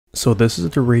So this is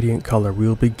the radiant color we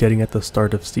will be getting at the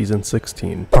start of season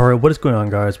 16. Alright, what is going on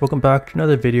guys? Welcome back to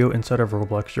another video inside of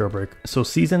Roblox Jailbreak. So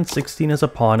season 16 is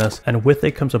upon us, and with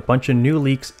it comes a bunch of new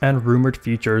leaks and rumored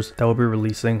features that will be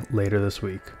releasing later this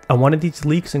week. And one of these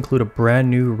leaks include a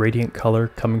brand new radiant color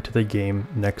coming to the game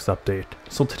next update.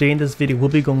 So today in this video we'll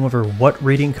be going over what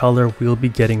radiant color we'll be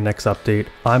getting next update.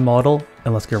 I'm Model,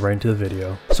 and let's get right into the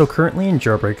video. So currently in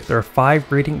Jailbreak there are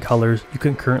 5 radiant colors you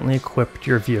can currently equip to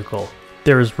your vehicle.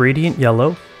 There is Radiant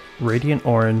Yellow, Radiant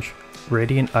Orange,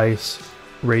 Radiant Ice,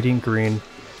 Radiant Green,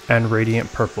 and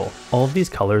Radiant Purple. All of these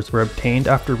colors were obtained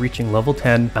after reaching level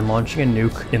 10 and launching a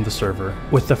nuke in the server,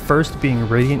 with the first being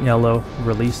Radiant Yellow,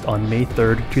 released on May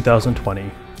 3rd,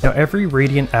 2020. Now every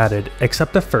Radiant added,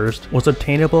 except the first, was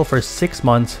obtainable for 6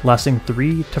 months, lasting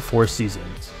 3 to 4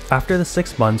 seasons. After the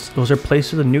 6 months, it was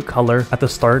replaced with a new color at the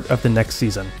start of the next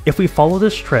season. If we follow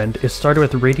this trend, it started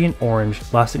with Radiant Orange,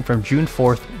 lasting from June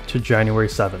 4th to January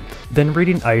 7th. Then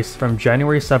Radiant Ice from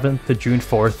January 7th to June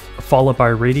 4th, followed by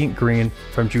Radiant Green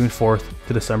from June 4th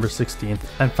to December 16th,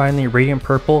 and finally Radiant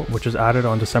Purple, which was added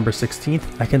on December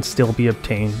 16th and can still be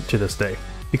obtained to this day.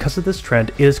 Because of this trend,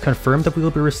 it is confirmed that we will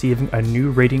be receiving a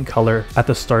new radiant color at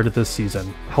the start of this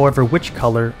season. However, which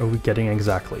color are we getting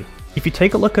exactly? If you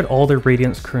take a look at all the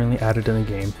radiants currently added in the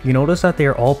game, you notice that they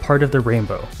are all part of the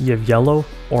rainbow. You have yellow,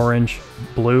 orange,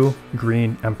 blue,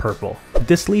 green, and purple.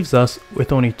 This leaves us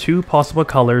with only 2 possible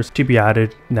colors to be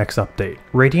added next update: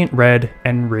 Radiant Red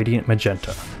and Radiant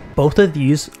Magenta. Both of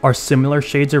these are similar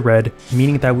shades of red,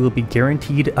 meaning that we will be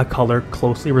guaranteed a color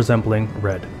closely resembling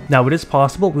red. Now it is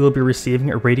possible we will be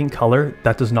receiving a radiant color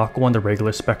that does not go on the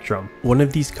regular spectrum. One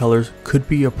of these colors could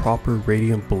be a proper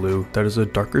radiant blue that is a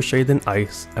darker shade than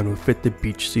ice and would fit the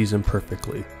beach season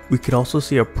perfectly. We could also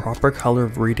see a proper color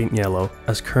of radiant yellow,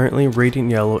 as currently radiant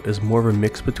yellow is more of a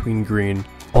mix between green,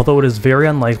 although it is very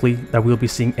unlikely that we will be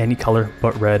seeing any color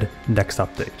but red next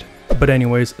update. But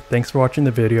anyways, thanks for watching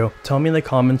the video. Tell me in the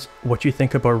comments what you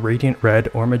think about Radiant Red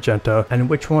or Magenta and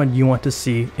which one you want to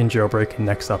see in Jailbreak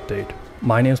next update.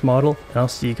 My name's Model, and I'll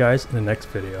see you guys in the next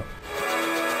video.